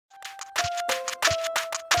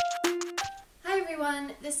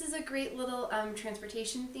everyone, this is a great little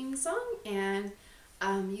transportation theme song, and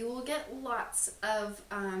you will get lots of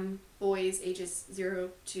boys ages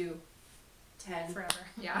 0 to 10 forever.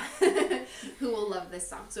 Yeah, who will love this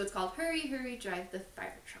song. So it's called Hurry, Hurry, Drive the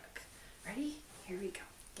Fire Truck. Ready? Here we go.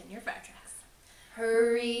 Get in your fire trucks.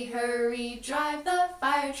 Hurry, hurry, drive the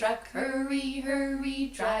fire truck. Hurry,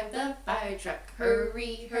 hurry, drive the fire truck.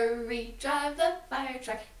 Hurry, hurry, drive the fire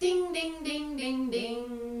truck. Ding, ding, ding, ding,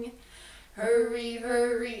 ding. Hurry,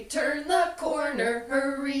 hurry, turn the corner.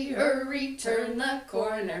 Hurry, hurry, turn the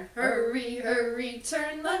corner. Hurry, hurry,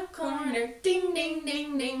 turn the corner. Ding, ding,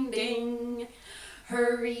 ding, ding, ding.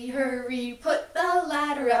 Hurry, hurry, put the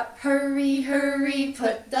ladder up. Hurry, hurry,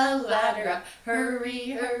 put the ladder up.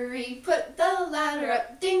 Hurry, hurry, put the ladder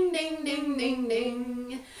up. Ding, ding, ding, ding,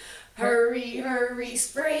 ding. Hurry, hurry,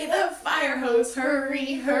 spray the fire hose.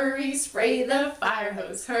 Hurry, hurry, spray the fire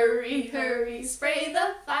hose. Hurry, hurry, spray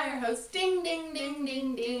the fire hose. Ding, ding, ding,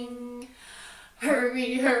 ding, ding.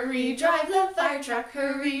 Hurry, hurry, drive the fire truck.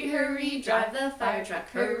 Hurry, hurry, drive the fire truck.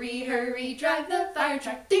 Hurry, hurry, drive the fire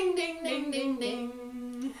truck. Ding, ding, ding, ding,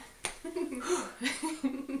 ding.